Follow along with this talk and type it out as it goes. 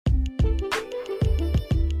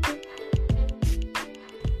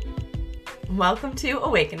Welcome to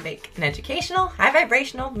Awake and Bake, an educational, high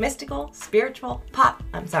vibrational, mystical, spiritual,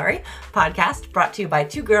 podcast brought to you by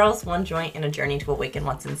two girls, one joint, and a journey to awaken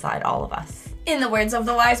what's inside all of us. In the words of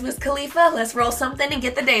the wise Wiz Khalifa, let's roll something and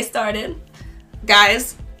get the day started.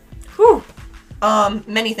 Guys,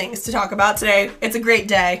 many things to talk about today. It's a great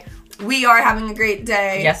day. We are having a great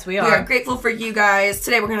day. Yes, we are. We are grateful for you guys.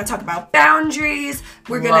 Today we're going to talk about boundaries.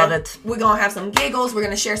 We're going to have some giggles. We're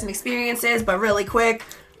going to share some experiences, but really quick,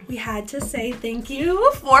 we had to say thank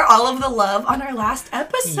you for all of the love on our last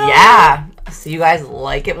episode. Yeah. So you guys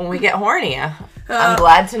like it when we get horny. I'm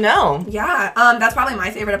glad to know. Yeah. That's probably my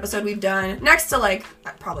favorite episode we've done. Next to,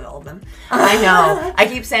 probably all of them. I know. I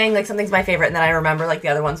keep saying, something's my favorite, and then I remember, the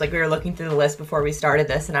other ones. We were looking through the list before we started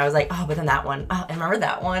this, and I was like, oh, but then that one. Oh, I remember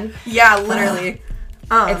that one. Yeah, literally.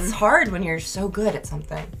 It's hard when you're so good at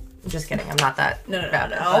something. I'm just kidding. I'm not that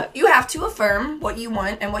bad. No. You have to affirm what you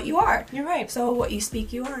want and what you are. You're right. So what you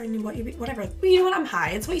speak, you are, and what you be, whatever. Well, you know what? I'm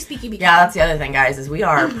high. It's what you speak, you become. Yeah, that's the other thing, guys, is we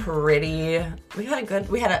are pretty... We had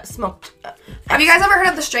a smoked... Have you guys ever heard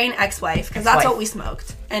of the strain Ex-Wife? Because that's what we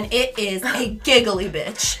smoked. And it is a giggly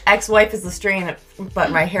bitch. Ex-Wife is the strain,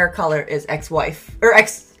 but my hair color is ex-wife. Or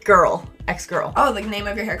ex-girl. Ex-girl. Oh, the name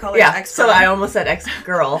of your hair color is ex-girl. So I almost said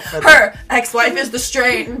ex-girl. Her ex-wife is the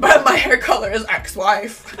strain, but my hair color is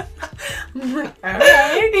ex-wife.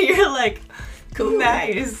 Alright. You're like, cool,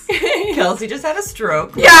 nice. Kelsey just had a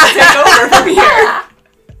stroke. Yeah. Take over from here.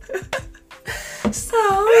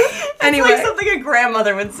 So, anyway. It's like something a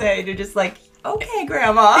grandmother would say. You're just like, okay,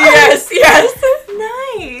 grandma. Yes.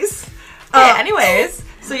 Nice. Okay, anyways.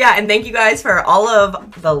 So yeah, and thank you guys for all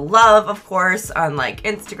of the love, of course, on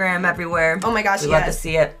Instagram, everywhere. Oh my gosh, we love to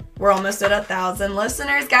see it. We're almost at 1,000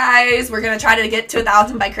 listeners, guys. We're gonna try to get to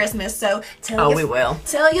 1,000 by Christmas. So we will.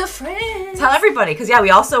 Tell your friends. Tell everybody, because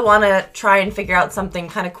we also want to try and figure out something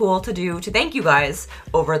kind of cool to do to thank you guys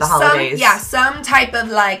over the holidays. Some type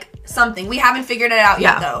of something. We haven't figured it out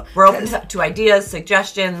yet, though. We're open to ideas,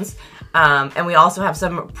 suggestions. And we also have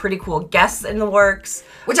some pretty cool guests in the works.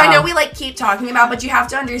 Which I know we keep talking about, but you have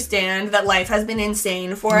to understand that life has been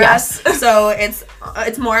insane for us. So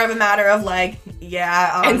it's more of a matter of I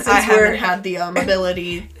haven't had the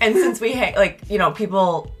ability. And since we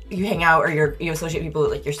people you hang out or you associate people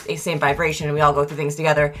with your same vibration, and we all go through things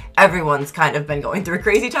together, everyone's kind of been going through a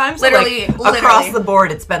crazy time. So literally. Across the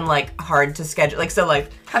board, it's been hard to schedule.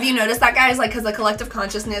 Have you noticed that, guys? Because the collective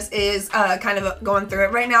consciousness is kind of going through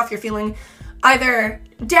it right now. If you're feeling either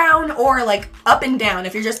down or up and down,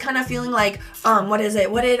 if you're just kind of feeling what is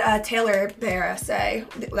it? What did Taylor Bear say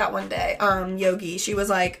that one day? Yogi. She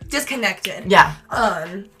was disconnected. Yeah.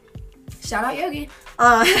 Shout out Yogi.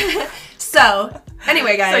 So,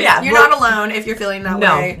 anyway, guys, you're not alone if you're feeling that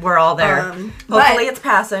way. No, we're all there. Hopefully it's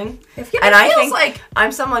passing. I think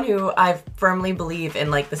I'm someone who I firmly believe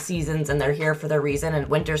in the seasons, and they're here for their reason, and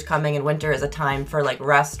winter's coming, and winter is a time for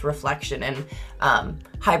rest, reflection, and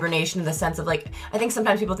hibernation, in the sense of I think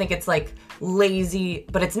sometimes people think it's lazy,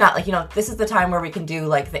 but it's not. This is the time where we can do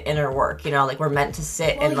the inner work, we're meant to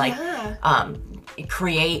sit and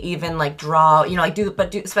create, even draw,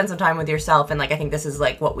 spend some time with yourself. And I think this is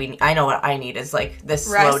what I know what I need is this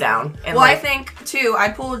slow down. And I think too, I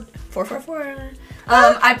pulled 444.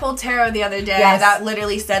 I pulled tarot the other day that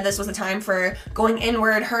literally said this was a time for going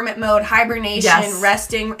inward, hermit mode, hibernation,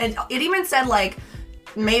 resting. And it even said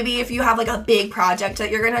maybe if you have a big project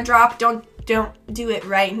that you're gonna drop, don't do it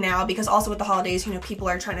right now, because also with the holidays, people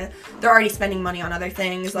are they're already spending money on other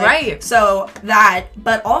things. Right. So that,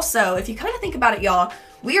 but also if you kind of think about it, y'all,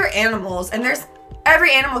 we are animals, and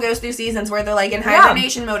every animal goes through seasons where they're in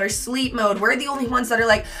hibernation mode or sleep mode. We're the only ones that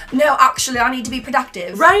are no, actually I need to be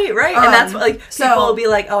productive. Right. And that's people will be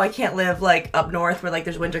oh, I can't live up north where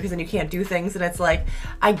there's winter, because then you can't do things. And it's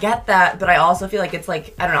I get that, but I also feel it's I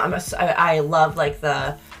don't know, I love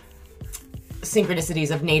the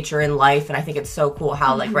synchronicities of nature and life, and I think it's so cool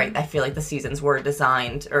how I feel the seasons were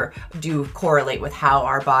designed or do correlate with how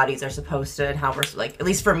our bodies are supposed to, and how we're at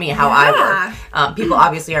least for me, how I work. People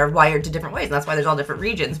obviously are wired to different ways, and that's why there's all different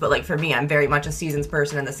regions, but for me, I'm very much a seasons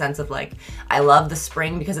person, in the sense of I love the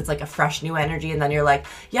spring because it's a fresh new energy, and then you're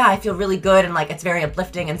I feel really good, and it's very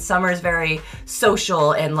uplifting, and summer is very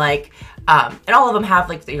social, and and all of them have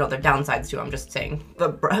their downsides too. I'm just saying,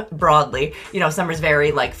 but broadly, summer's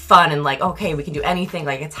very fun and okay, we can do anything.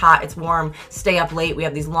 It's hot, it's warm, stay up late, we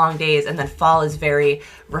have these long days, and then fall is very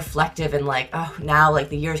reflective and oh, now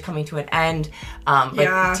the year's coming to an end. A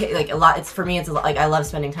lot. It's for me. It's I love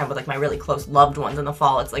spending time with my really close loved ones in the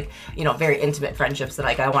fall. It's very intimate friendships that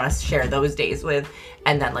I want to share those days with.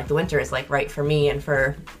 And then the winter is right for me and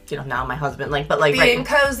for now my husband. But being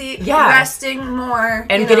cozy, resting more,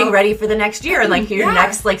 and getting ready for the next year and like your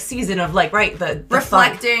next like season of like the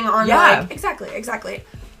reflecting fun. On like exactly.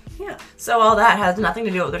 Yeah. So all that has nothing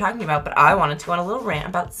to do with what they're talking about, but I wanted to go on a little rant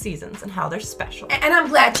about seasons and how they're special. And I'm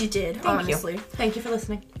glad you did, honestly. Thank you for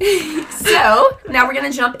listening. So, now we're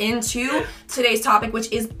going to jump into today's topic,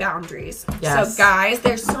 which is boundaries. Yes. So, guys,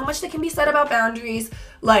 there's so much that can be said about boundaries.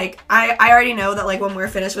 Like, I already know that, like, when we're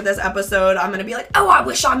finished with this episode, I'm going to be like, oh, I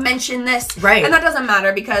wish I mentioned this. Right. And that doesn't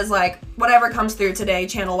matter because, like, whatever comes through today,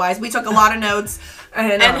 channel-wise, we took a lot of notes.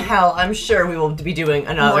 And hell, I'm sure we will be doing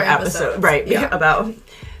another episode. Right. Yeah. About...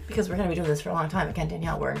 Because we're going to be doing this for a long time. Again,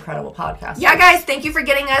 Danielle, we're incredible podcasters. Yeah, guys, thank you for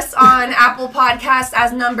getting us on Apple Podcasts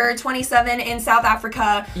as number 27 in South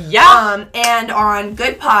Africa. Yeah. And on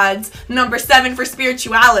Good Pods, number 7 for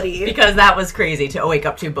spirituality. Because that was crazy to wake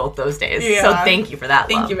up to both those days. Yeah. So thank you for that.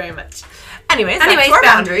 Thank you very much. Anyways,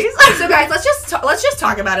 boundaries. So guys, let's just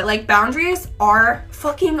talk about it. Like, boundaries are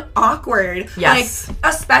fucking awkward. Yes. Like,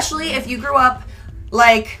 especially if you grew up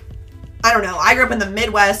like, I don't know, I grew up in the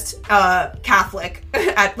Midwest, Catholic.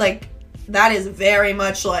 That is very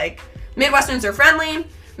much like, Midwesterners are friendly,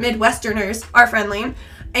 Midwesterners are friendly,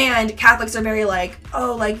 and Catholics are very like,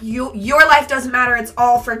 oh, like, your life doesn't matter, it's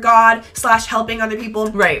all for God / helping other people.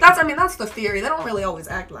 Right. That's the theory. They don't really always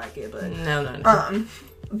act like it, but... No.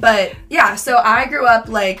 But, yeah, so I grew up,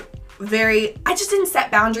 like, I just didn't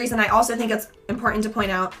set boundaries, and I also think it's important to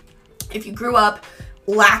point out, if you grew up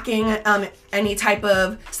lacking any type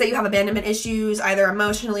of, say you have abandonment issues, either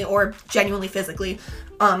emotionally or genuinely physically,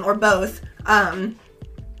 or both,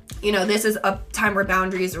 this is a time where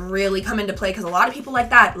boundaries really come into play, because a lot of people like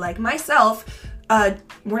that, like myself,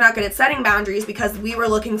 we're not good at setting boundaries because we were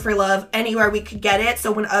looking for love anywhere we could get it.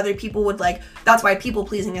 So when other people would that's why people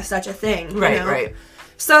pleasing is such a thing. Right.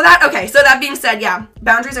 So that being said, yeah,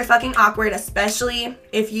 boundaries are fucking awkward, especially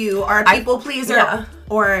if you are a people pleaser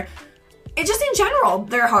or it just in general,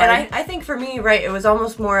 they're hard. And I think for me, right, it was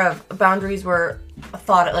almost more of boundaries were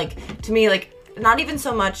thought, like, to me, like, not even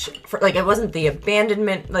so much for, like, it wasn't the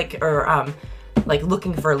abandonment, like, or, like,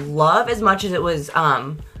 looking for love as much as it was,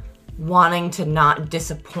 wanting to not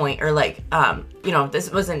disappoint, or, like, this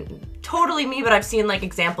wasn't totally me, but I've seen, like,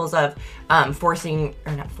 examples of,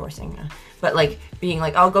 but, like, being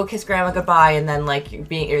like, oh, go kiss grandma goodbye, and then, like,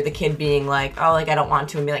 the kid being like, oh, like, I don't want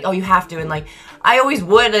to, and be like, oh, you have to, and, like, I always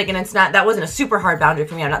would, like, and that wasn't a super hard boundary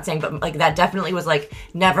for me, I'm not saying, but, like, that definitely was, like,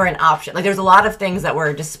 never an option. Like, there's a lot of things that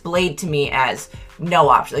were displayed to me as no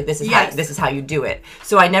option, like, this is how you do it.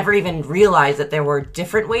 So I never even realized that there were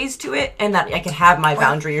different ways to it, and that I could have my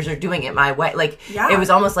boundaries or doing it my way. Like, it was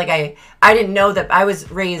almost like I didn't know that I was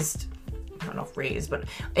raised, I don't know if raised, but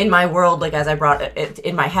in my world, like, as I brought it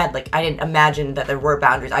in my head, like, I didn't imagine that there were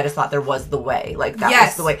boundaries. I just thought there was the way. Like, that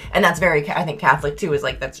was the way. And that's very, I think, Catholic, too, is,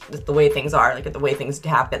 like, that's just the way things are, like, the way things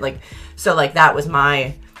happen. Like, so, like, that was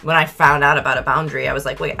when I found out about a boundary, I was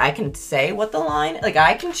like, wait, I can say what the line, like,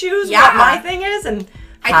 I can choose what my thing is and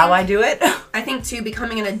how I do it. I think, too,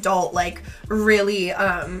 becoming an adult, like, really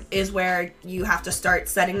is where you have to start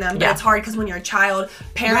setting them. But it's hard because when you're a child,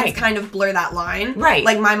 parents kind of blur that line. Right.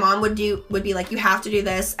 Like, my mom would be like, you have to do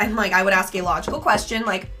this. And, like, I would ask a logical question,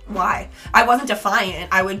 like, why? I wasn't defiant.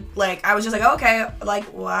 I was just like, okay, like,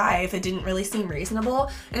 why? If it didn't really seem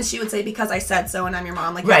reasonable. And she would say, because I said so and I'm your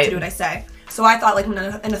mom, like, you have to do what I say. So I thought, like, when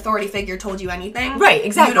an authority figure told you anything, right,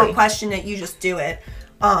 exactly, you don't question it, you just do it.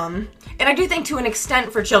 And I do think to an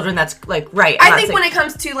extent for children that's, like, right. I think when it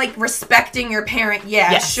comes to, like, respecting your parent,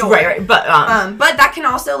 sure. Right, but that can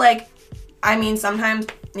also, like, I mean, sometimes,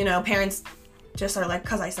 parents just are like,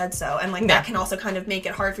 because I said so, and, like, that can also kind of make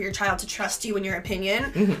it hard for your child to trust you in your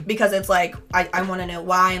opinion, because it's like, I want to know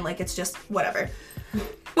why, and, like, it's just whatever,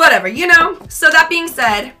 so that being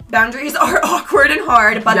said, boundaries are awkward and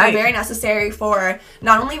hard, but they're very necessary for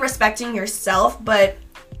not only respecting yourself, but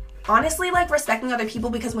honestly, like, respecting other people,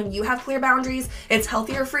 because when you have clear boundaries, it's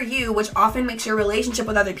healthier for you, which often makes your relationship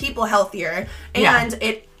with other people healthier, and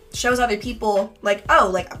it shows other people, like, oh,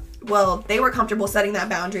 like, well, they were comfortable setting that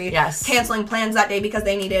boundary, canceling plans that day because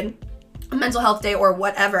they needed a mental health day or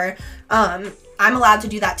whatever. I'm allowed to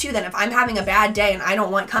do that too. Then if I'm having a bad day and I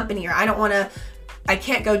don't want company, or I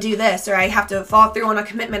can't go do this, or I have to follow through on a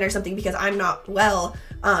commitment or something because I'm not well,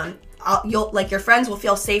 your friends will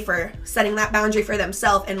feel safer setting that boundary for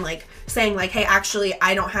themselves and, like, saying, like, hey, actually,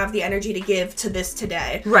 I don't have the energy to give to this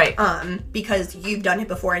today. Right. Because you've done it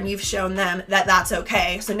before and you've shown them that that's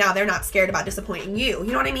okay. So now they're not scared about disappointing you.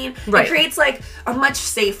 You know what I mean? Right. It creates, like, a much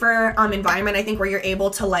safer environment, I think, where you're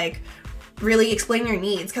able to, like, really explain your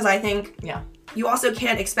needs. Because I think you also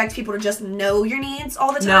can't expect people to just know your needs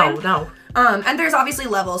all the time. No. And there's obviously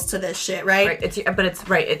levels to this shit, right?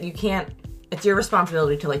 Right. You can't. it's your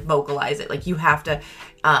responsibility to like vocalize it. Like you have to,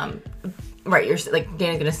 right, you're like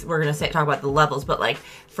we're gonna talk about the levels, but like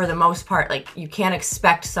for the most part, like you can't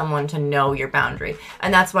expect someone to know your boundary,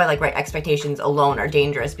 and that's why like right, expectations alone are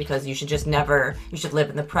dangerous, because you should just never, you should live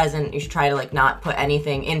in the present. You should try to like not put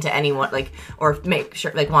anything into anyone, like, or make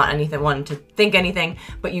sure like want anyone to think anything,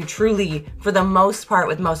 but you truly, for the most part,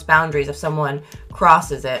 with most boundaries, if someone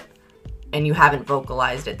crosses it and you haven't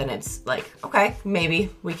vocalized it, then it's like, okay, maybe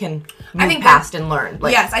we can move past and learn.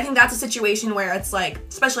 Like, yes, I think that's a situation where it's like,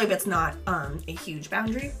 especially if it's not a huge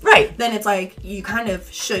boundary, right? Then it's like you kind of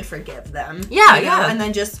should forgive them. Yeah, you know, yeah. and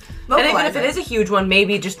then just vocalize and even if it is a huge one,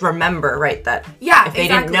 maybe just remember, right, that if they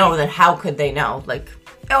didn't know, then how could they know? Like,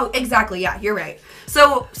 oh, exactly. Yeah, you're right.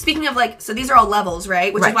 So speaking of like, so these are all levels,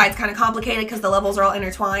 right? Which is why it's kind of complicated, because the levels are all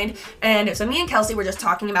intertwined. And so me and Kelsey were just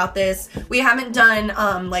talking about this. We haven't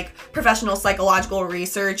done like professional psychological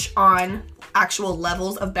research on actual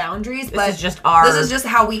levels of boundaries, but this is just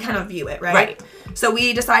how we kind of view it, right? So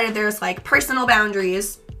we decided there's like personal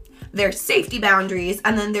boundaries, there's safety boundaries,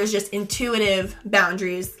 and then there's just intuitive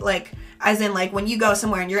boundaries, like as in like when you go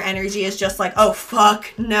somewhere and your energy is just like, oh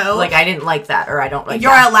fuck no, like I didn't like that, or I don't like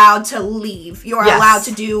you're that. allowed to leave. You're allowed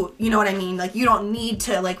to do, you know what I mean? Like you don't need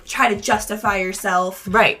to like try to justify yourself,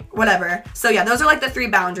 right? Whatever. So yeah, those are like the 3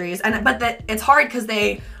 boundaries, but it's hard because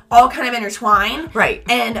they all kind of intertwine, right?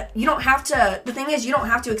 And you don't have to. The thing is, you don't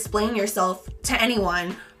have to explain yourself to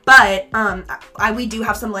anyone. But we do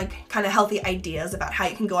have some like kind of healthy ideas about how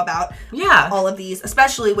you can go about all of these,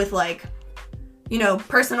 especially with like, you know,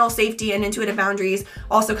 personal safety and intuitive boundaries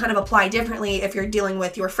also kind of apply differently if you're dealing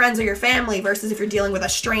with your friends or your family versus if you're dealing with a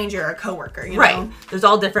stranger or a coworker, you know? There's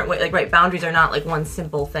all different ways, like, right, boundaries are not like one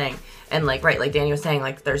simple thing. And like, right, like Danny was saying,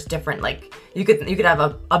 like there's different, like you could have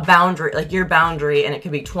a boundary, like your boundary, and it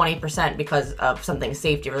could be 20% because of something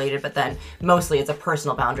safety related, but then mostly it's a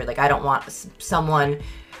personal boundary. Like I don't want someone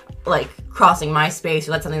like crossing my space,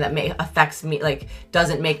 or that's something that affects me, like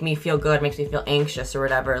doesn't make me feel good, makes me feel anxious or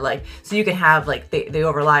whatever. Like, so you can have like they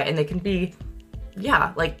overlap, and they can be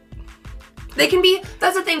like they can be,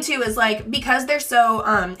 that's the thing too, is like because they're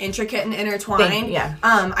so intricate and intertwined,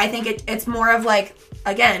 I think it's more of like,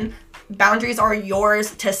 again, boundaries are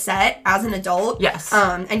yours to set as an adult,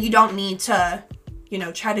 and you don't need to, you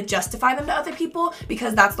know, try to justify them to other people,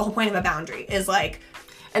 because that's the whole point of a boundary, is like.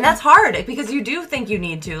 And that's hard, because you do think you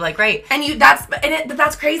need to, like, right? And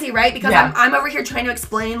that's crazy, right? Because I'm over here trying to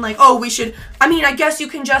explain, like, oh, we should, I mean, I guess you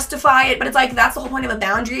can justify it, but it's like, that's the whole point of a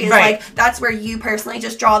boundary, is like, that's where you personally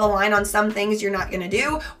just draw the line on some things you're not going to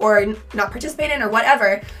do, or not participate in, or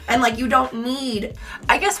whatever. And like, you don't need.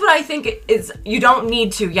 I guess what I think is, you don't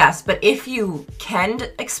need to, yes, but if you can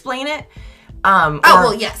explain it,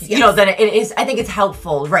 yes. You know, then it is, I think it's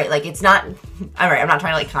helpful, right? Like, it's not, all right, I'm not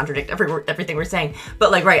trying to, like, contradict everything we're saying,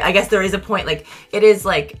 but, like, right, I guess there is a point, like, it is,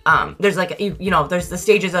 like, there's, like, you know, there's the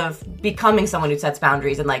stages of becoming someone who sets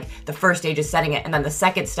boundaries, and, like, the first stage is setting it, and then the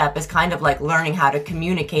second step is kind of, like, learning how to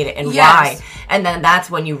communicate it and why, and then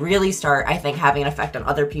that's when you really start, I think, having an effect on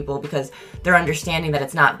other people, because they're understanding that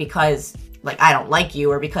it's not because, like, I don't like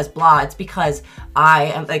you, or because blah, it's because I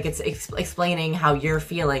am, like, it's explaining how you're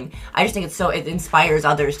feeling. I just think it inspires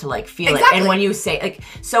others to, like, feel it. And when you say, like,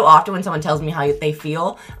 so often when someone tells me how they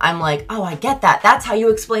feel, I'm like, oh, I get that. That's how you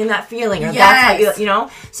explain that feeling, or that's how you know?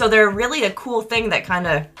 So they're really a cool thing that kind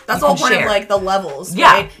of, that's the whole point of, like, the levels,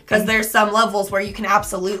 right? Because there's some levels where you can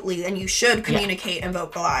absolutely, and you should communicate and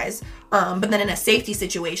vocalize. But then in a safety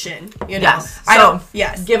situation, you know.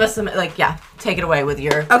 Give us some, like, take it away with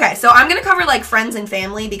your. Okay, so I'm gonna cover like friends and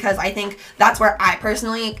family, because I think that's where I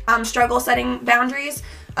personally struggle setting boundaries,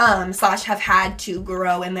 / have had to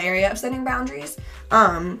grow in the area of setting boundaries.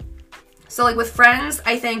 So like with friends,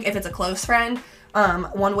 I think if it's a close friend,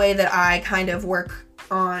 one way that I kind of work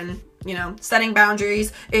on, you know, setting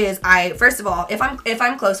boundaries is first of all, if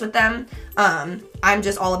I'm close with them, I'm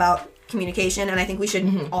just all about communication, and I think we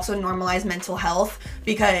should also normalize mental health,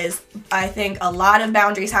 because I think a lot of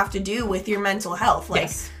boundaries have to do with your mental health, like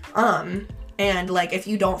and like if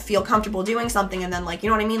you don't feel comfortable doing something, and then, like, you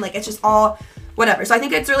know what I mean, like, it's just all whatever. So I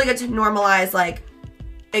think it's really good to normalize, like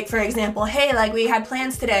for example, hey, like, we had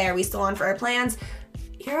plans today, are we still on for our plans?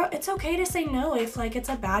 It's okay to say no if, like, it's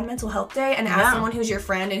a bad mental health day, and ask someone who's your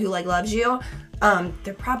friend and who, like, loves you.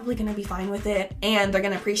 They're probably going to be fine with it, and they're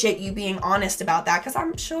going to appreciate you being honest about that, because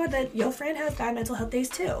I'm sure that your friend has bad mental health days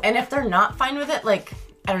too. And if they're not fine with it, like,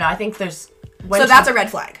 I don't know, I think there's... So that's a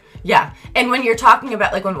red flag. Yeah. And when you're talking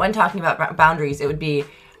about, like, when talking about boundaries, it would be,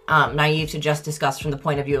 naive to just discuss from the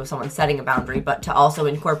point of view of someone setting a boundary, but to also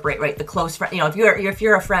incorporate, right, the close friend. You know, if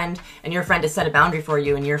you're a friend and your friend has set a boundary for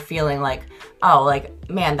you and you're feeling like, oh, like,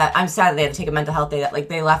 man, that I'm sad that they had to take a mental health day, that like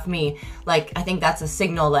they left me, like, I think that's a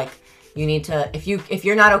signal, like, you need to, if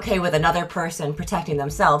you're not okay with another person protecting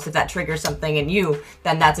themselves, if that triggers something in you,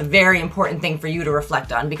 then that's a very important thing for you to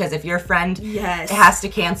reflect on. Because if your friend has to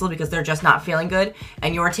cancel because they're just not feeling good,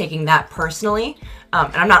 and you're taking that personally,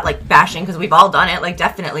 and I'm not like bashing because we've all done it. Like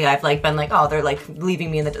definitely, I've like been like, oh, they're like leaving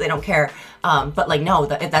me and they don't care. But like no,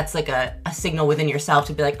 that's like a signal within yourself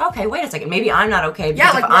to be like, okay, wait a second, maybe I'm not okay.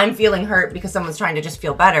 Because if I'm feeling hurt because someone's trying to just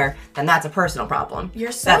feel better, then that's a personal problem.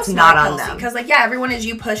 You're so that's smart, not on them. Because like everyone is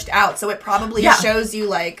you pushed out, so it probably shows you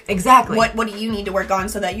like exactly what do you need to work on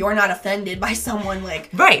so that you're not offended by someone like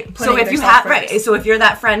So if you have so if you're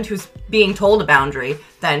that friend who's being told a boundary,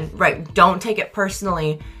 then don't take it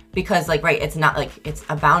personally. Because, like, it's not, like, it's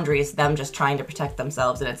a boundary. It's them just trying to protect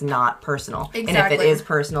themselves, and it's not personal. Exactly. And if it is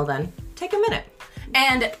personal, then take a minute.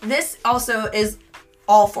 And this also is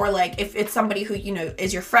all for, like, if it's somebody who, you know,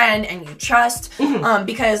 is your friend and you trust.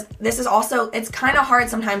 Because this is also, it's kind of hard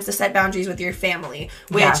sometimes to set boundaries with your family,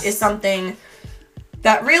 which is something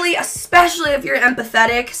that really, especially if you're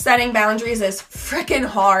empathetic, setting boundaries is freaking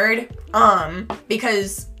hard.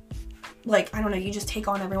 Because... like, I don't know, you just take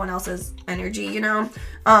on everyone else's energy, you know?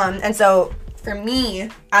 And so, for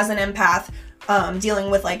me, as an empath,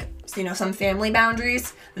 dealing with, like, you know, some family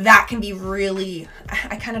boundaries, that can be really,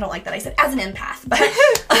 I kind of don't like that I said as an empath,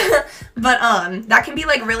 but that can be,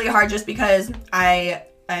 like, really hard just because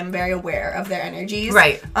I'm very aware of their energies.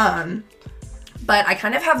 Right. But I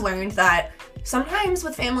kind of have learned that sometimes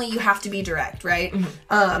with family, you have to be direct, right?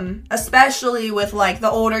 Especially with, like,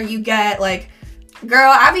 the older you get, like,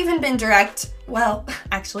 girl, I've even been direct. Well,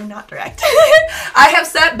 actually not direct. I have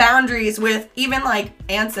set boundaries with even like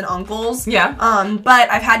aunts and uncles. Yeah.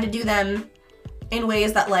 But I've had to do them in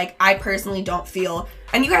ways that like I personally don't feel.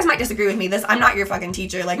 And you guys might disagree with me. I'm not your fucking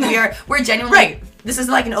teacher. Like we're genuinely this is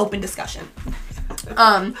like an open discussion.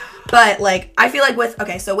 But like I feel like with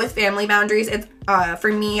family boundaries, it's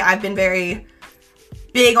for me, I've been very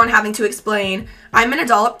big on having to explain, I'm an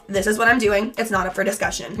adult, this is what I'm doing, it's not up for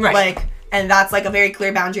discussion. Right. Like, and that's like a very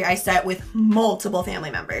clear boundary I set with multiple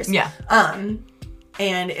family members. Yeah.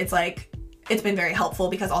 And it's like, it's been very helpful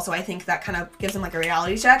because also I think that kind of gives them like a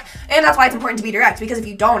reality check. And that's why it's important to be direct, because if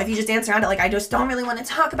you just dance around it, like, I just don't really want to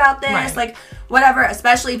talk about this, like, whatever,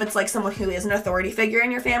 especially if it's like someone who is an authority figure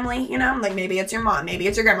in your family, you know, like maybe it's your mom, maybe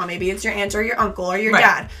it's your grandma, maybe it's your aunt or your uncle or your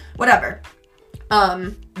dad, whatever.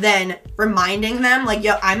 Then reminding them, like,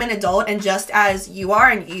 yo, I'm an adult, and just as you are,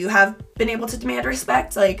 and you have been able to demand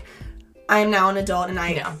respect, like, I am now an adult, and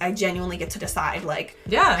I genuinely get to decide, like,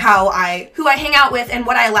 who I hang out with and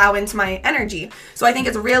what I allow into my energy. So I think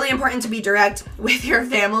it's really important to be direct with your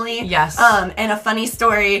family. Yes. And a funny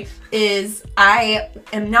story is I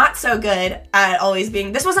am not so good at always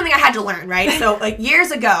being, this was something I had to learn, right? So, like,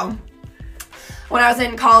 years ago, when I was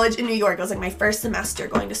in college in New York, it was like my first semester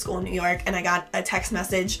going to school in New York, and I got a text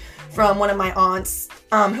message from one of my aunts,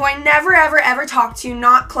 who I never, ever, ever talked to,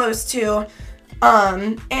 not close to,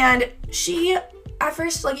 and she, at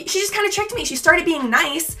first, like, she just kind of tricked me. She started being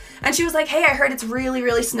nice, and she was like, hey, I heard it's really,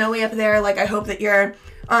 really snowy up there, like, I hope that you're,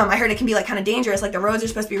 I heard it can be, like, kind of dangerous, like, the roads are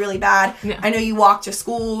supposed to be really bad, I know you walk to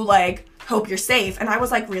school, like, hope you're safe. And I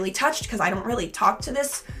was like really touched because I don't really talk to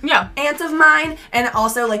this aunt of mine, and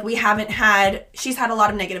also like she's had a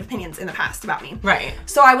lot of negative opinions in the past about me, right?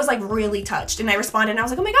 So I was like really touched, and I responded and I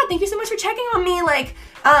was like, oh my god, thank you so much for checking on me, like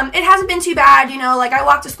it hasn't been too bad, you know, like I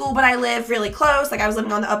walk to school but I live really close, like I was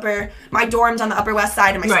living on my dorm's on the Upper West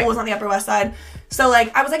Side and my school was on the Upper West Side. So,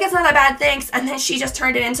 like, I was like, it's not that bad, thanks. And then she just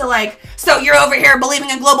turned it into, like, so you're over here believing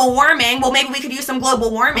in global warming. Well, maybe we could use some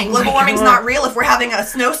global warming. Global warming's not real if we're having a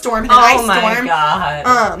snowstorm and an ice storm. Oh, my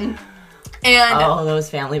God. And those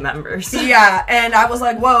family members. Yeah, and I was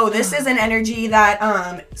like, whoa, this is an energy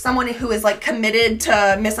that someone who is, like, committed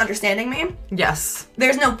to misunderstanding me. Yes.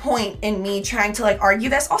 There's no point in me trying to, like, argue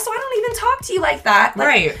this. Also, I don't even talk to you like that.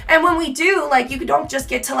 Like, and when we do, like, you don't just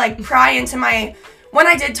get to, like, pry into my... When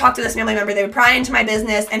I did talk to this family member, they would pry into my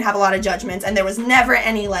business and have a lot of judgments, and there was never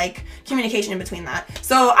any, like, communication in between that.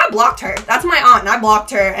 So I blocked her. That's my aunt, and I blocked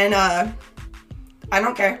her, and, I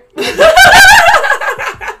don't care.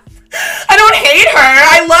 I don't hate her.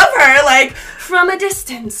 I love her, like, from a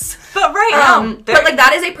distance. But but, like,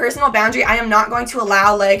 that is a personal boundary. I am not going to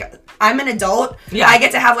allow, like, I'm an adult. Yeah. I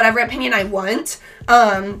get to have whatever opinion I want.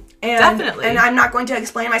 Definitely. And I'm not going to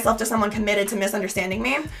explain myself to someone committed to misunderstanding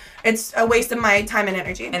me. It's a waste of my time and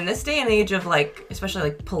energy. In this day and age of, like,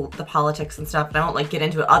 especially, like, the politics and stuff, and I won't, like, get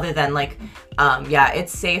into it other than, like,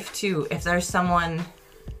 it's safe to, if there's someone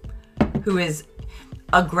who is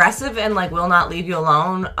aggressive and like will not leave you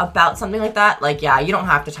alone about something like that, like, yeah, you don't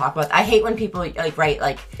have to talk about it. I hate when people like write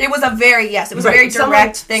like it was a very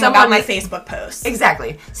direct thing about my Facebook post.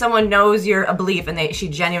 Exactly. Someone knows you're a belief and she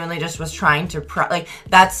genuinely just was trying to like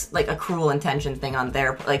that's like a cruel intention thing on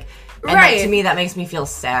their like. And right. To me, that makes me feel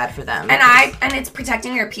sad for them. And it's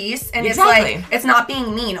protecting your peace. And exactly. It's like, it's not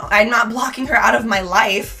being mean. I'm not blocking her out of my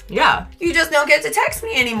life. Yeah. You just don't get to text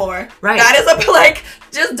me anymore. Right. That is like,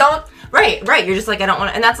 just don't. Right. You're just like, I don't want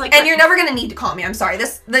to, and that's like. And you're never going to need to call me. I'm sorry.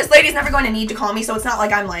 This lady's never going to need to call me, so it's not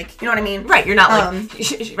like I'm like, you know what I mean? Right. You're not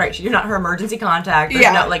like, right. You're not her emergency contact.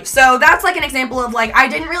 Yeah. No, like. So that's like an example of like, I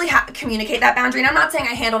didn't really communicate that boundary. And I'm not saying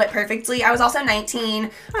I handled it perfectly. I was also 19.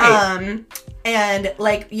 Right. And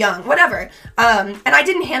like young, whatever. And I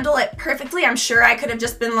didn't handle it perfectly. I'm sure I could have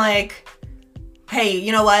just been like, hey,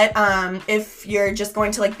 you know what? If you're just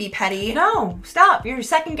going to like be petty. No, stop. You're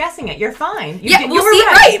second guessing it. You're fine. You were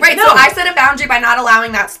right. No. So I set a boundary by not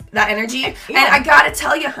allowing that energy. Yeah. And I gotta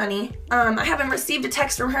tell you, honey, I haven't received a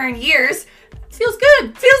text from her in years. Feels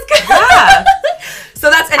good. Yeah.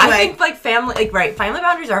 So that's anyway. I think like family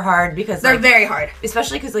boundaries are hard because they're very hard.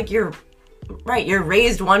 Especially because like you're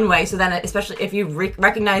raised one way, so then especially if you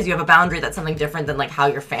recognize you have a boundary that's something different than like how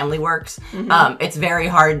your family works, it's very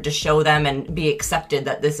hard to show them and be accepted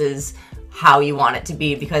that this is how you want it to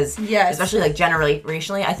be, because especially like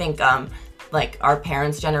generationally, I think like our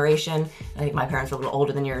parents' generation, I think my parents were a little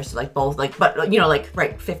older than yours, so like both like, but you know, like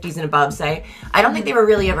 50s and above, say, I don't think they were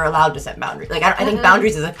really ever allowed to set boundaries. Like I think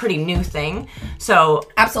boundaries is a pretty new thing, so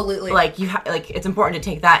absolutely, like it's important to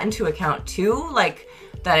take that into account too, like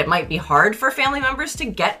that it might be hard for family members to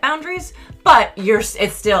get boundaries, but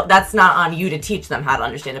it's still, that's not on you to teach them how to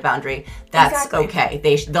understand a boundary. That's okay.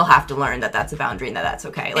 They'll have to learn that that's a boundary and that's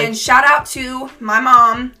okay. Like, and shout out to my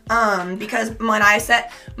mom, because when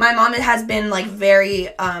my mom has been like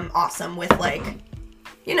very awesome with like,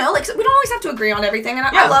 you know, like, we don't always have to agree on everything, and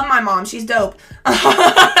I love my mom. She's dope.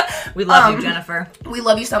 We love you, Jennifer. We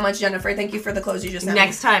love you so much, Jennifer. Thank you for the clothes you just sent me.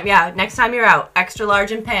 Next time you're out, extra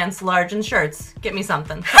large in pants, large in shirts. Get me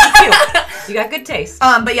something. Cute. You got good taste.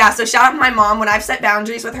 But yeah, so shout out to my mom. When I've set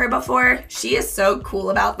boundaries with her before, she is so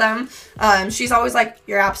cool about them. She's always like,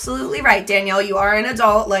 you're absolutely right, Danielle. You are an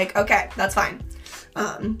adult. Like, okay, that's fine.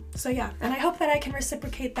 So yeah, and I hope that I can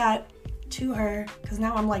reciprocate that to her, because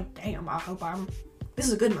now I'm like, damn, I hope this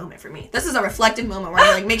is a good moment for me. This is a reflective moment where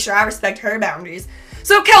I like make sure I respect her boundaries.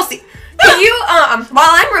 So Kelsey, can you while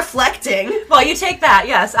I'm reflecting, while you take that,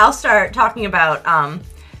 yes, I'll start talking about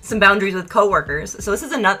some boundaries with coworkers. So this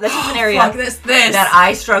is an area that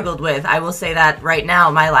I struggled with. I will say that right now,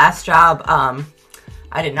 my last job,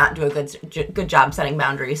 I did not do a good job setting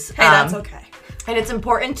boundaries. Hey, that's okay. And it's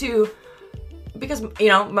important to, because, you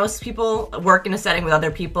know, most people work in a setting with other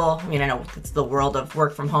people. I mean, I know it's the world of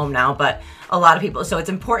work from home now, but a lot of people, so it's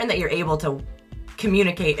important that you're able to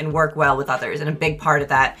communicate and work well with others. And a big part of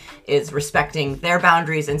that is respecting their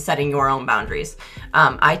boundaries and setting your own boundaries.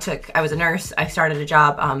 I was a nurse. I started a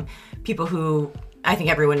job. People who, I think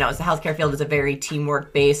everyone knows, the healthcare field is a very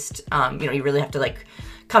teamwork based, you know, you really have to like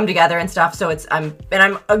come together and stuff. So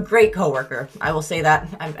I'm a great coworker. I will say that.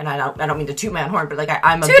 I don't mean to toot my own horn, but like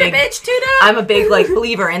I'm a big like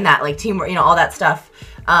believer in that, like teamwork, you know, all that stuff.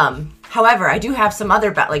 However, I do have some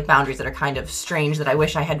other boundaries that are kind of strange that I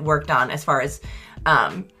wish I had worked on as far as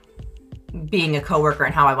being a coworker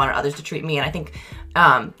and how I wanted others to treat me. And I think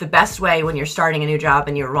the best way when you're starting a new job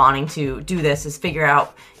and you're wanting to do this is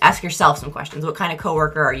ask yourself some questions. What kind of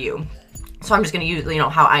coworker are you? So I'm just going to use, you know,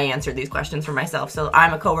 how I answered these questions for myself. So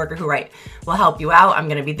I'm a coworker who, will help you out. I'm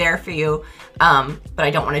going to be there for you. But I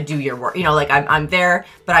don't want to do your work. You know, like I'm there,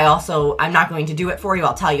 but I'm not going to do it for you.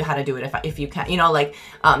 I'll tell you how to do it if you can, you know, like,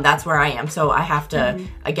 that's where I am. So I have to,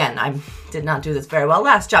 again, I did not do this very well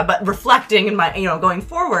last job, but reflecting in my, you know, going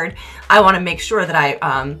forward, I want to make sure that I,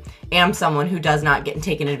 am someone who does not get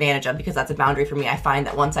taken advantage of, because that's a boundary for me. I find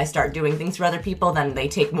that once I start doing things for other people, then they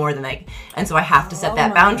take more than and so I have to set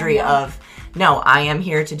that boundary of, no, I am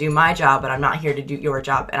here to do my job, but I'm not here to do your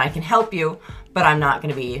job, and I can help you, but I'm not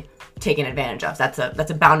going to be taken advantage of. That's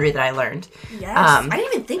a boundary that I learned. Yes, I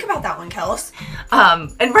didn't even think about that one, Kels.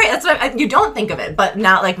 And that's what you don't think of it, but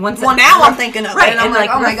now like once. Well, now I'm thinking of it, and I'm like,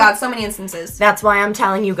 oh my god, so many instances. That's why I'm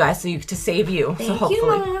telling you guys, to save you. Thank so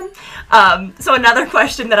hopefully. you, Mom. So another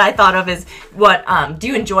question that I thought of is, what do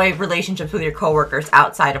you enjoy relationships with your coworkers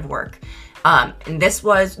outside of work? And this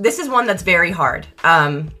is one that's very hard.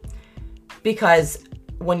 Because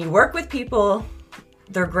when you work with people,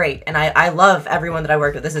 they're great, and I love everyone that I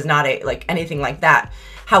work with. This is not anything like that.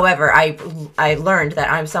 However, I learned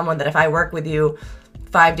that I'm someone that if I work with you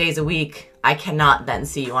 5 days a week, I cannot then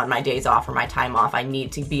see you on my days off or my time off. I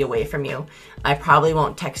need to be away from you. I probably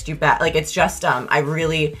won't text you back. Like, it's just, I've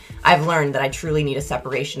learned that I truly need a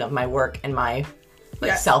separation of my work and my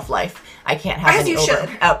self-life. I can't have any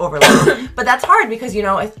overlap. But that's hard because, you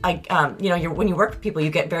know, when you work with people, you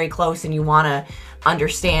get very close and you want to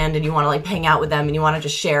understand and you want to like hang out with them and you want to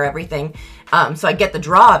just share everything. So I get the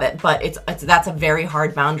draw of it, but that's a very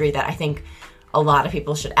hard boundary that I think a lot of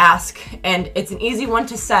people should ask. And it's an easy one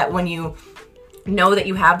to set when you know that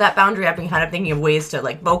you have that boundary. I've been kind of thinking of ways to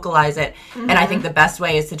like vocalize it. Mm-hmm. And I think the best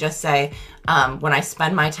way is to just say, when I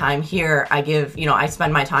spend my time here, I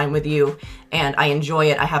spend my time with you and I enjoy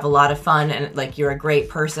it. I have a lot of fun and like, you're a great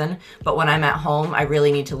person. But when I'm at home, I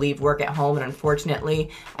really need to leave work at home. And unfortunately,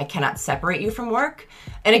 I cannot separate you from work.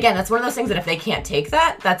 And again, that's one of those things that if they can't take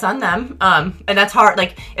that, that's on them. And that's hard.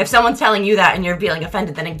 Like if someone's telling you that and you're feeling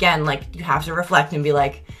offended, then again, like you have to reflect and be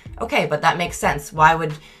like, okay, but that makes sense. Why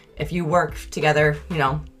would, if you work together,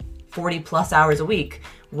 40 plus hours a week,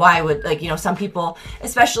 why would, like, some people,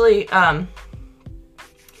 especially, I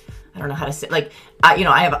don't know how to say, like, I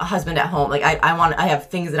have a husband at home. Like, I have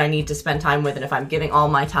things that I need to spend time with. And if I'm giving all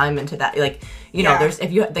my time into that, like,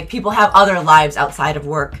 people have other lives outside of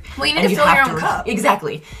work. Well, you need to fill your own cup.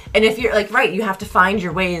 Exactly. And if you're like, right, you have to find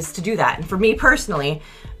your ways to do that. And for me personally,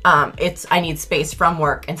 I need space from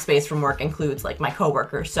work, and space from work includes like my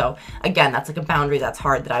coworkers. So again, that's like a boundary that's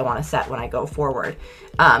hard that I want to set when I go forward.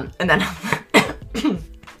 And then,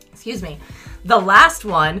 excuse me, the last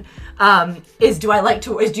one is do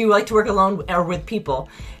you like to work alone or with people?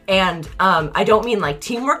 And I don't mean like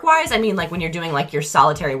teamwork wise. I mean like when you're doing like your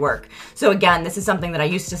solitary work. So again, this is something that I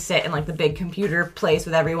used to sit in like the big computer place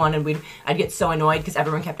with everyone, and I'd get so annoyed because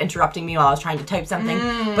everyone kept interrupting me while I was trying to type something.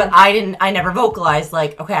 But I never vocalized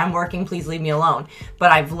like, okay, I'm working, please leave me alone.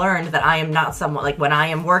 But I've learned that I am not someone, like when I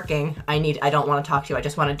am working, I don't want to talk to you. I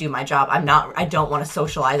just want to do my job. I don't want to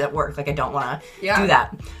socialize at work. Like I don't want to do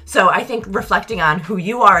that. So I think reflecting on who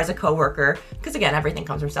you are as a coworker, because again, everything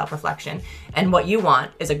comes from self-reflection, and what you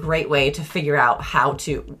want is a great way to figure out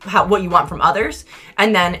what you want from others.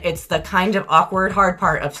 And then it's the kind of awkward, hard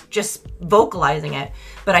part of just vocalizing it.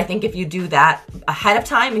 But I think if you do that ahead of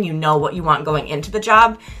time and you know what you want going into the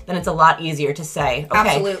job, then it's a lot easier to say, okay,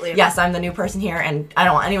 absolutely, yes, I'm the new person here and I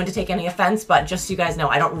don't want anyone to take any offense, but just so you guys know,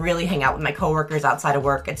 I don't really hang out with my coworkers outside of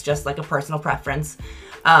work. It's just like a personal preference.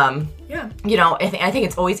 I think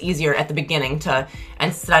it's always easier at the beginning to,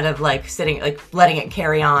 instead of like sitting, like letting it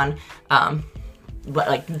carry on,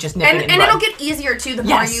 like just nipping and it'll get easier too the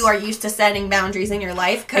more you are used to setting boundaries in your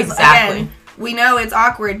life, because again, we know it's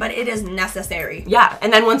awkward, but it is necessary. Yeah,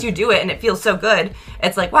 and then once you do it and it feels so good,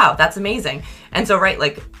 it's like, wow, that's amazing. And so, right,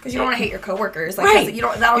 like, because you don't want to hate your coworkers, like,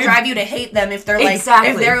 right? That'll drive you to hate them if they're like,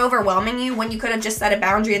 if they're overwhelming you, when you could have just set a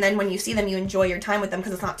boundary, and then when you see them, you enjoy your time with them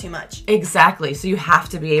because it's not too much. Exactly. So you have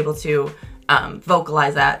to be able to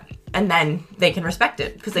vocalize that, and then they can respect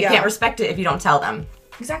it, because they can't respect it if you don't tell them.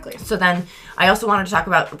 Exactly. So then I also wanted to talk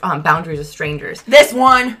about boundaries with strangers. This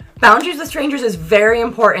one. Boundaries with strangers is very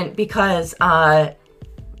important because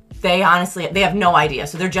they have no idea.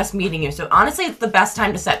 So they're just meeting you. So honestly, it's the best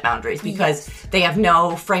time to set boundaries because they have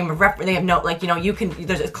no frame of reference. They have no, like,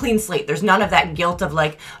 there's a clean slate. There's none of that guilt of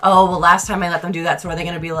like, oh, well, last time I let them do that. So are they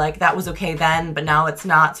going to be like, that was okay then, but now it's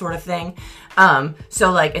not, sort of thing.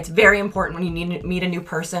 So like, it's very important when you meet a new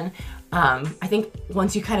person. I think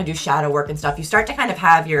once you kind of do shadow work and stuff, you start to kind of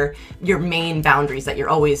have your main boundaries that you're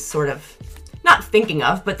always sort of not thinking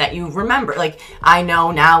of, but that you remember. Like, I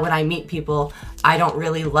know now when I meet people, I don't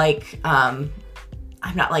really like, I'm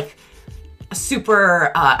not like a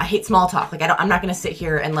super, I hate small talk. Like, I'm not going to sit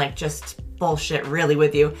here and like just bullshit really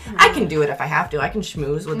with you. I can do it if I have to. I can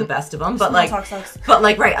schmooze with the best of them, but small talk sucks. But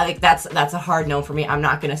like, right, like that's a hard no for me. I'm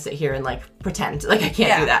not gonna sit here and like pretend like I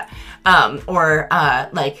can't do that.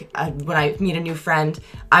 When I meet a new friend,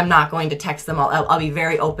 I'm not going to text them. I'll be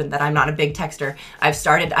very open that I'm not a big texter.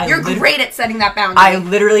 You're great at setting that boundary. I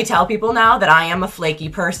literally tell people now that I am a flaky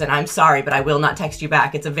person. I'm sorry, but I will not text you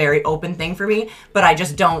back. It's a very open thing for me, but I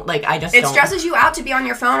just don't like. It stresses you out to be on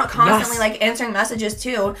your phone constantly, like answering messages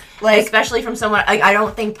too, like especially from someone. I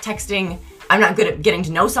don't think texting. I'm not good at getting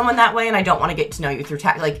to know someone that way, and I don't want to get to know you through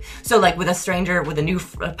text. Like, so like with a stranger, with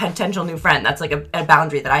a potential new friend, that's like a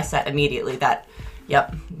boundary that I set immediately. That,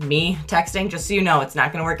 yep, me texting, just so you know, it's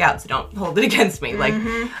not going to work out, so don't hold it against me. Like,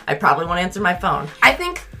 I probably won't answer my phone. I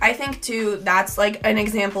think too, that's like an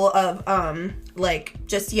example of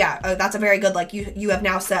that's a very good, like, you have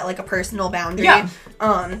now set like a personal boundary. Yeah.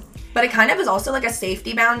 But it kind of is also like a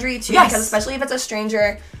safety boundary too, because especially if it's a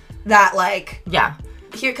stranger that like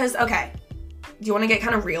here, because okay. Do you want to get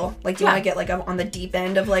kind of real? Like, do you want to get like on the deep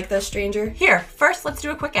end of like the stranger? Here, first, let's do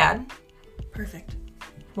a quick ad. Perfect.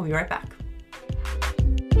 We'll be right back.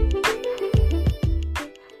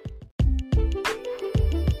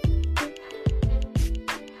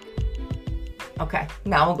 Okay,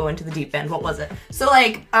 now we'll go into the deep end. What was it? So,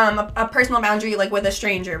 like, a personal boundary, like, with a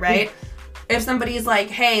stranger, right? If somebody's like,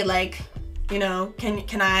 hey, like, you know, can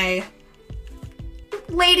I...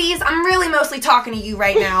 Ladies, I'm really mostly talking to you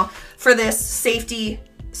right now for this safety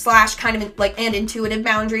 / kind of, like, and intuitive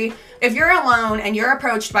boundary. If you're alone and you're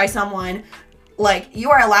approached by someone, like, you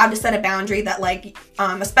are allowed to set a boundary that, like,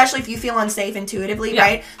 especially if you feel unsafe intuitively,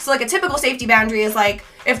 right? So, like, a typical safety boundary is, like,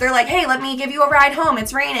 if they're like, hey, let me give you a ride home,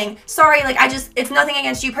 it's raining. Sorry, like, it's nothing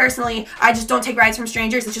against you personally. I just don't take rides from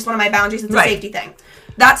strangers. It's just one of my boundaries. It's a safety thing.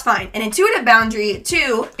 That's fine. An intuitive boundary,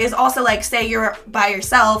 too, is also, like, say you're by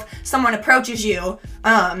yourself, someone approaches you,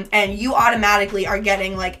 and you automatically are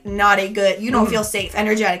getting, like, not a good, you don't feel safe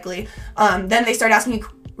energetically. Then they start asking you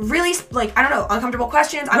really, like, I don't know, uncomfortable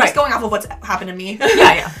questions. I'm just going off of what's happened to me.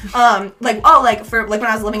 Like, when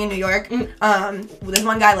I was living in New York, this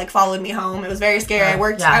one guy, like, followed me home. It was very scary.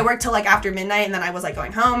 I worked till, like, after midnight, and then I was, like,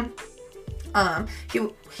 going home.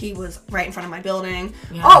 He was right in front of my building.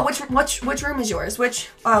 Oh, which room is yours? Which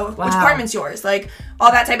apartment's yours? Like,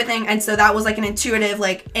 all that type of thing. And so that was, like, an intuitive,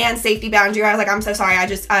 like, and safety boundary. I was like, I'm so sorry.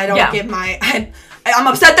 I don't give my... I'm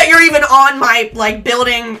upset that you're even on my, like,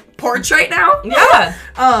 building porch right now.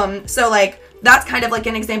 So, like, that's kind of, like,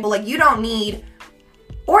 an example. Like, you don't need...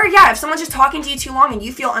 Or, if someone's just talking to you too long and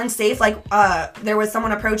you feel unsafe, like, there was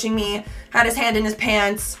someone approaching me, had his hand in his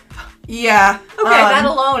pants. Okay, that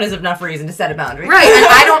alone is enough reason to set a boundary. Right, and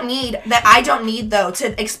I don't need, though,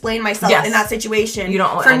 to explain myself in that situation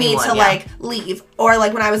for me to, like, leave. Or,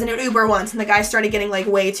 like, when I was in an Uber once and the guy started getting, like,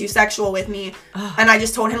 way too sexual with me, and I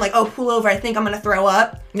just told him, like, oh, pull over, I think I'm gonna throw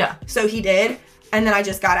up. So he did. And then I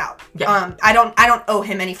just got out. I don't owe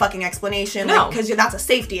him any fucking explanation. Because that's a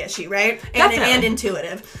safety issue, right? And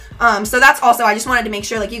intuitive. So that's also, I just wanted to make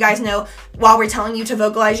sure, like, you guys know, while we're telling you to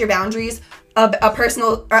vocalize your boundaries, a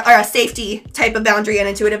personal or a safety type of boundary, an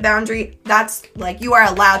intuitive boundary, that's, like, you are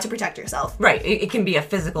allowed to protect yourself. Right. It can be a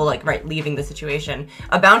physical, like, leaving the situation.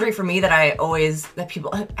 A boundary for me that I always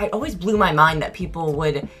blew my mind that people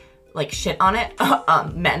would, like, shit on it.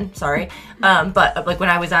 Men, sorry. But, like, when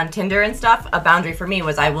I was on Tinder and stuff, a boundary for me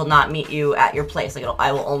was I will not meet you at your place. Like,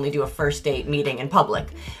 I will only do a first date meeting in public.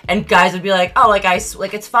 And guys would be like, oh, like,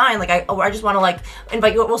 it's fine. Like, I just want to, like,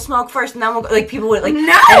 invite you. We'll smoke first, and then we'll, like, people would, like,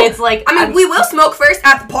 no! And it's like, I mean, we will smoke first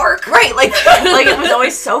at the park. Right. Like, like, it was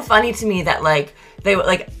always so funny to me that, like, they would,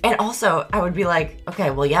 like, and also I would be like,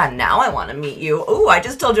 okay, well, now I want to meet you. Oh, I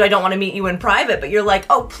just told you I don't want to meet you in private, but you're like,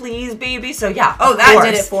 oh, please, baby. So that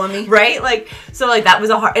did it for me. Right? Like, so, like, that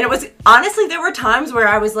was and it was, honestly, there were times where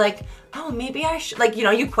I was like, oh, maybe I should, like,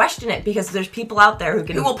 you question it because there's people out there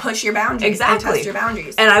who will push your boundaries. Exactly. And test your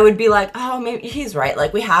boundaries. And I would be like, oh, maybe he's right.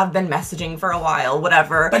 Like, we have been messaging for a while,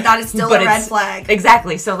 whatever. But that is still a red flag.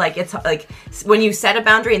 Exactly. So, like, it's like when you set a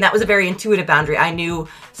boundary, and that was a very intuitive boundary. I knew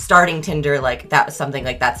starting Tinder, like, that was something,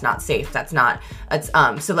 like, that's not safe. That's not,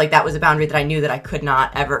 so, like, that was a boundary that I knew that I could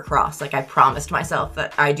not ever cross. Like, I promised myself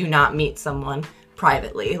that I do not meet someone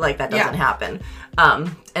privately. Like, that doesn't happen.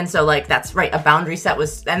 And so, like, that's right. A boundary set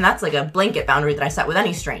was, and that's like a blanket boundary that I set with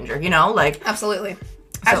any stranger, like. Absolutely.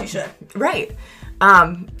 As you should. Right.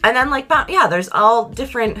 And then, like, there's all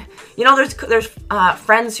different, there's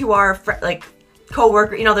friends who are, like,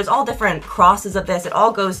 co-worker, there's all different crosses of this. It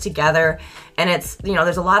all goes together, and it's,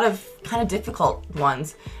 there's a lot of kind of difficult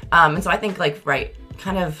ones. And so I think, like,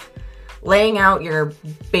 kind of laying out your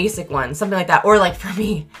basic ones, something like that. Or, like, for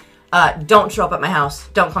me, don't show up at my house.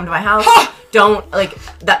 Don't come to my house. Don't, like,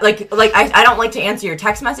 that, like, I don't like to answer your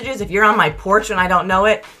text messages. If you're on my porch and I don't know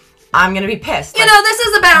it, I'm gonna be pissed. This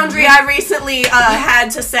is a boundary I recently had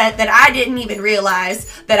to set that I didn't even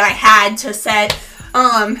realize that I had to set.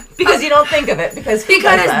 Because you don't think of it. Because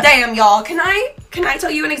damn, y'all, can I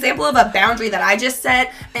tell you an example of a boundary that I just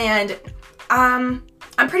set? And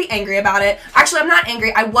I'm pretty angry about it. Actually, I'm not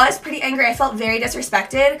angry. I was pretty angry. I felt very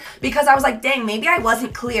disrespected because I was like, dang, maybe I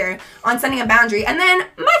wasn't clear on setting a boundary. And then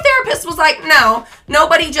my therapist was like, no,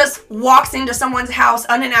 nobody just walks into someone's house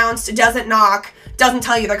unannounced, doesn't knock, doesn't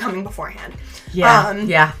tell you they're coming beforehand.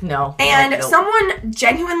 No. And someone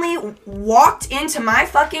genuinely walked into my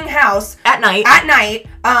fucking house at night,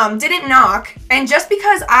 didn't knock, and just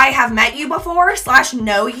because I have met you before /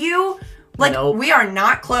 know you, like, we are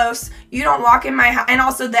not close. You don't walk in my house. And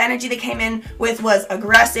also the energy they came in with was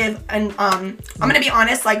aggressive and, I'm going to be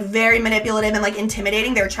honest, like, very manipulative and, like,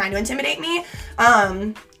 intimidating. They were trying to intimidate me.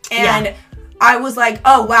 I was like,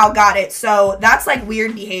 oh, wow, got it. So that's, like,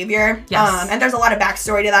 weird behavior. Yes. And there's a lot of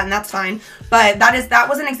backstory to that, and that's fine. But that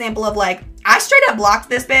was an example of, like, I straight up blocked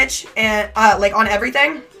this bitch and like on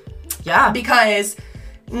everything. Yeah. Because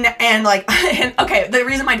and like okay, the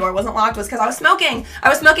reason my door wasn't locked was because I was smoking. I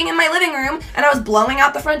was smoking in my living room and I was blowing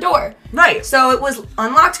out the front door. Right. So it was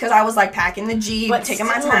unlocked because I was like packing the Jeep, but taking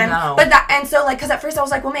my time. No. But that, and so like, because at first I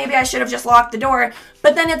was like, well, maybe I should have just locked the door.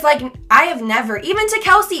 But then it's like, I have never, even to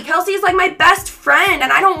Kelsey is like my best friend,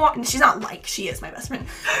 and I don't want. She's not like, she is my best friend,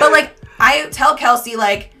 but like I tell Kelsey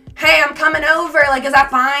like, hey, I'm coming over, like, is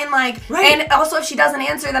that fine? Like, right. And also if she doesn't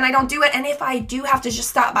answer, then I don't do it. And if I do have to just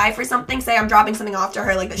stop by for something, say I'm dropping something off to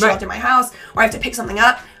her, like that she left in my house, or I have to pick something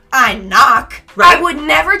up, I knock. Right. I would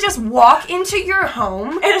never just walk into your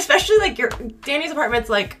home. And especially like Danny's apartment's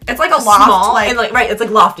like, it's like a loft. Small, and like, right, it's like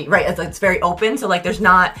lofty, right? It's like, it's very open. So like there's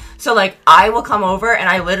not, so like I will come over and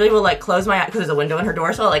I literally will like close my eyes, because there's a window in her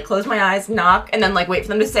door. So I'll like close my eyes, knock, and then like wait for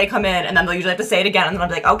them to say come in. And then they'll usually have to say it again. And then I'll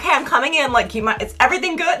be like, okay, I'm coming in. Like it's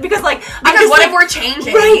everything good? Because like, I'm just, what if we're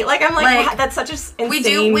changing? Right. Like I'm like wow, that's such a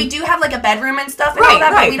insane. We do have like a bedroom and stuff and all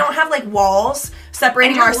that, but we don't have like walls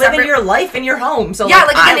separating our living your life in your home. So yeah,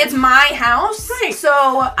 like and it's my house. Right. So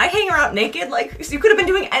I hang around naked, like so you could have been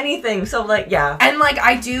doing anything. So like yeah. And like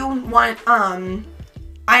I do want I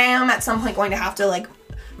am at some point going to have to like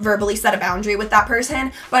verbally set a boundary with that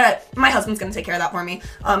person, but my husband's gonna take care of that for me.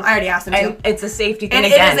 I already asked him to. It's a safety thing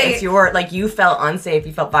again. It's your like you felt unsafe,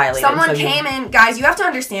 you felt violated. Someone came in, guys, you have to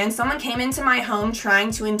understand, someone came into my home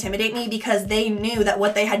trying to intimidate me because they knew that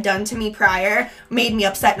what they had done to me prior made me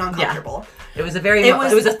upset and uncomfortable. Yeah. It was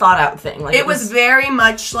a thought out thing. Like it was very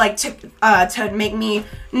much like to make me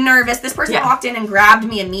nervous. This person walked in and grabbed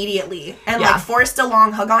me immediately and like forced a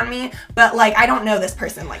long hug on me, but like I don't know this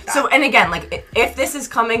person like that. So and again, like if this is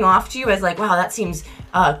coming off to you as like, wow, that seems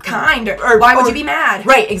kind, or why would you be mad?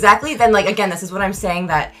 Right, exactly. Then like again, this is what I'm saying,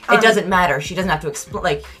 that it doesn't matter. She doesn't have to explain.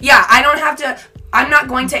 Like I don't have to. I'm not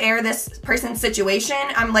going to air this person's situation.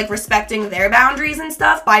 I'm like respecting their boundaries and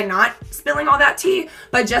stuff by not spilling all that tea.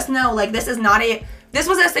 But just know, like, this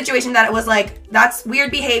was a situation that it was like, that's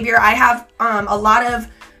weird behavior. I have a lot of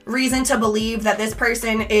reason to believe that this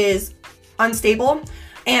person is unstable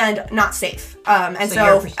and not safe. And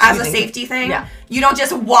so as a safety thing, you don't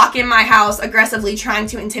just walk in my house aggressively trying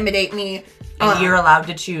to intimidate me. And you're allowed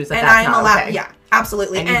to choose that. And I'm allowed, okay.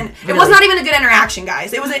 Absolutely. And it was not even a good interaction,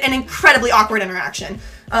 guys. It was an incredibly awkward interaction.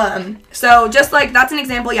 So just like, that's an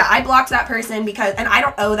example. Yeah, I blocked that person because, and I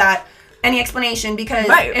don't owe that any explanation because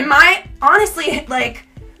honestly, like,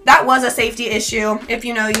 that was a safety issue. If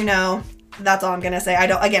you know, you know. That's all I'm going to say. I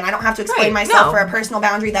don't have to explain myself for a personal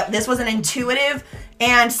boundary. That this was an intuitive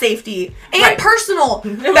and safety and personal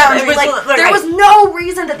boundary. Like, there was no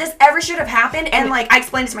reason that this ever should have happened. And like, I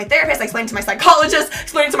explained it to my therapist, I explained it to my psychologist,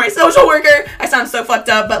 explained it to my social worker. I sound so fucked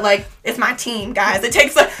up, but like, it's my team, guys. It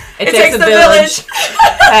takes the village.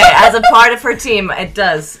 Hey, as a part of her team, it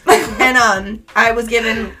does. And I was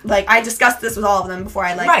given, like, I discussed this with all of them before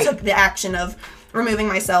I like took the action of removing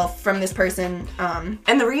myself from this person.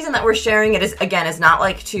 And the reason that we're sharing it is not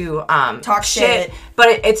like to talk shit,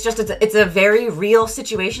 but it's a very real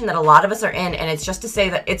situation that a lot of us are in, and it's just to say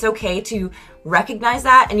that it's okay to recognize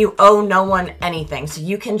that, and you owe no one anything. So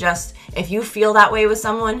you can just, if you feel that way with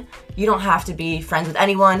someone, you don't have to be friends with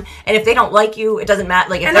anyone. And if they don't like you, it doesn't matter.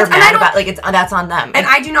 Like if they're mad about, like that's on them. And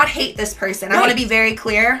I do not hate this person. I want to be very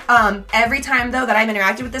clear. Every time though that I've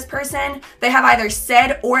interacted with this person, they have either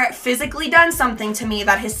said or physically done something to me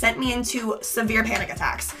that has sent me into severe panic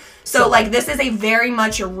attacks. So like, this is a very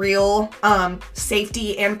much a real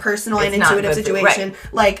safety and personal and intuitive situation.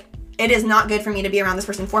 Like, it is not good for me to be around this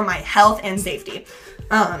person for my health and safety.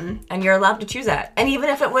 And you're allowed to choose that. And even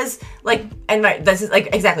if it was like, this is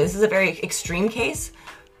like, exactly, this is a very extreme case,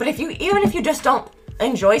 but even if you just don't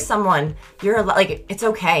enjoy someone, you're like, it's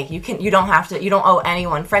okay. You don't owe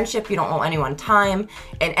anyone friendship, you don't owe anyone time,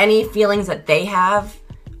 and any feelings that they have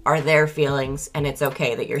are their feelings, and it's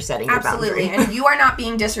okay that you're setting your boundary. Absolutely, and you are not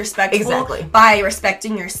being disrespectful by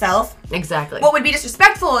respecting yourself. Exactly. What would be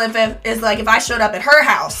disrespectful if I showed up at her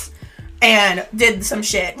house and did some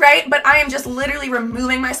shit, right? But I am just literally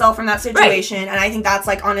removing myself from that situation, and I think that's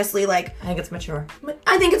like, honestly, like, I think it's mature.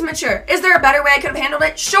 I think it's mature. Is there a better way I could have handled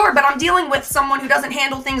it? Sure, but I'm dealing with someone who doesn't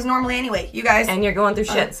handle things normally anyway, you guys. And you're going through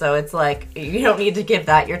shit, so it's like, you don't need to give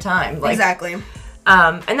that your time. Like, exactly.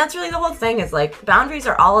 And that's really the whole thing, is like, boundaries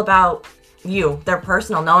are all about you. They're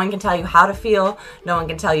personal. No one can tell you how to feel. No one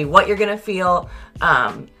can tell you what you're gonna feel.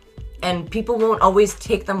 And people won't always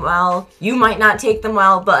take them well. You might not take them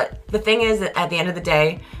well, but the thing is that at the end of the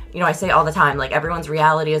day, you know, I say all the time, like, everyone's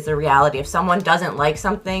reality is their reality. If someone doesn't like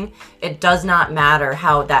something, it does not matter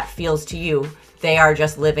how that feels to you. They are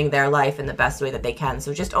just living their life in the best way that they can.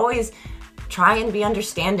 So just always try and be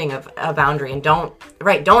understanding of a boundary, and don't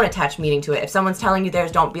attach meaning to it. If someone's telling you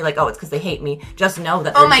theirs, don't be like, oh, it's because they hate me. Just know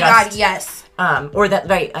that they're God, yes. Or that,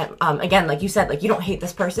 again, like you said, like, you don't hate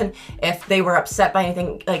this person if they were upset by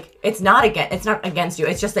anything. Like, it's not against you.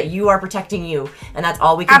 It's just that you are protecting you, and that's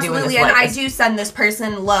all we can do in this life. Absolutely, and I do send this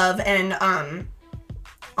person love and,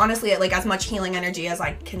 honestly, like, as much healing energy as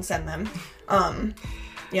I can send them.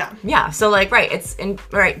 Yeah, so, like,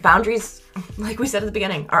 boundaries, like we said at the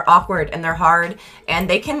beginning, are awkward and they're hard, and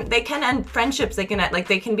they can end friendships. They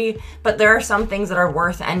can be, but there are some things that are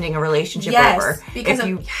worth ending a relationship over. Because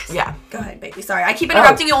yeah. Go ahead, baby. Sorry, I keep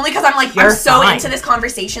interrupting you only because I'm so into this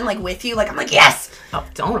conversation, like, with you. Like, I'm like, yes. Oh,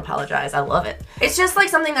 don't apologize. I love it. It's just like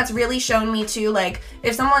something that's really shown me too. Like,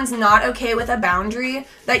 if someone's not okay with a boundary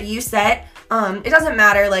that you set, it doesn't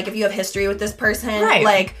matter. Like, if you have history with this person,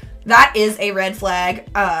 like, that is a red flag.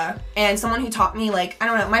 And someone who taught me, like, I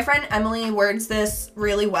don't know, my friend Emily words this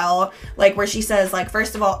really well, like, where she says, like,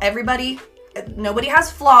 first of all, nobody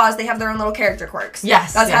has flaws, they have their own little character quirks.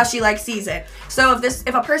 Yes. That's how she, like, sees it. So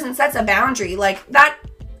if a person sets a boundary, like,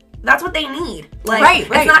 that's what they need. Like,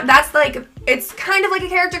 it's kind of like a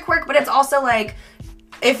character quirk, but it's also, like,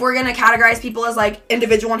 if we're going to categorize people as, like,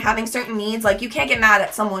 individual and having certain needs, like, you can't get mad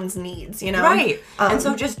at someone's needs, you know? Right. And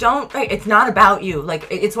so just don't, it's not about you. Like,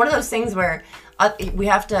 it's one of those things where we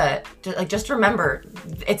have to like, just remember,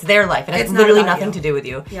 it's their life, and it's literally nothing to do with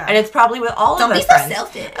you. Yeah. And it's probably with all of us friends.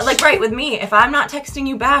 Don't be so selfish. Like, with me, if I'm not texting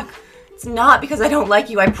you back, it's not because I don't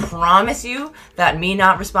like you. I promise you that me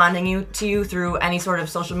not responding to you through any sort of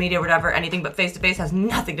social media or whatever, anything but face-to-face, has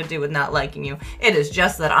nothing to do with not liking you. It is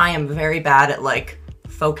just that I am very bad at, like,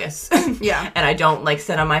 focus. Yeah. And I don't, like,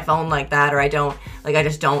 sit on my phone like that, or I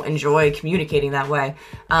just don't enjoy communicating that way.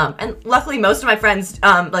 And luckily most of my friends,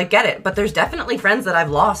 like, get it, but there's definitely friends that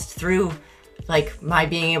I've lost through, like, my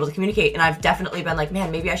being able to communicate, and I've definitely been like,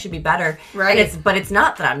 man, maybe I should be better. Right. But it's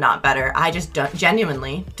not that I'm not better. I just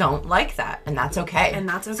genuinely don't like that, and that's okay.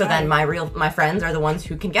 So then my friends are the ones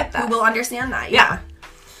who can get that. Who will understand that. Yeah.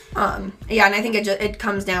 And I think it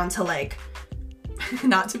comes down to, like,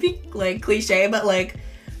 not to be, like, cliche, but, like,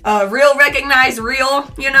 real recognize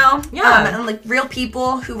real, you know? Yeah. And, like, real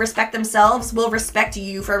people who respect themselves will respect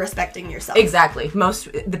you for respecting yourself. Exactly.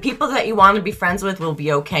 The people that you want to be friends with will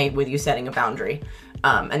be okay with you setting a boundary.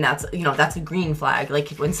 And that's, that's a green flag. Like,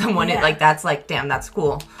 when someone is, like, that's, like, damn, that's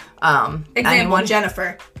cool. Example,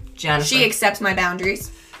 Jennifer. Jennifer. She accepts my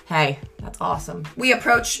boundaries. Hey, that's awesome. We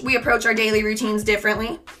approach our daily routines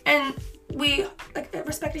differently, and we, like,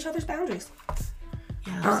 respect each other's boundaries.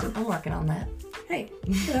 Yeah, I'm working on that. Hey,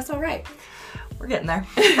 that's all right. We're getting there.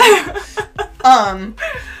 So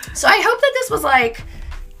I hope that this was, like,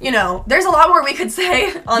 there's a lot more we could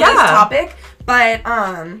say on this topic, but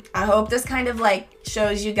I hope this kind of, like,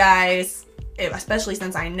 shows you guys, especially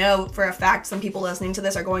since I know for a fact some people listening to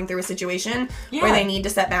this are going through a situation where they need to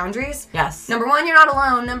set boundaries. Yes. Number 1, you're not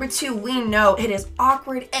alone. Number 2, we know it is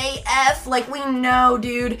awkward AF. Like, we know,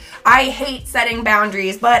 dude. I hate setting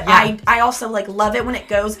boundaries, but I also, like, love it when it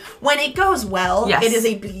goes well. Yes. It is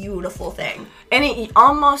a beautiful thing. And it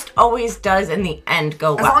almost always does in the end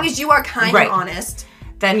go well. As long as you are kind and honest.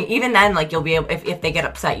 Then even then, like, you'll be able, if they get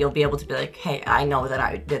upset, you'll be able to be like, hey, I know that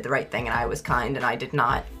I did the right thing and I was kind and I did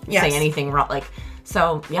not say anything wrong. Like,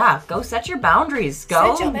 so yeah, go set your boundaries.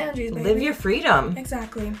 Go set your boundaries, baby. Live your freedom.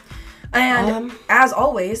 Exactly. And as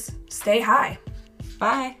always, stay high.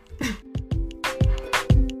 Bye.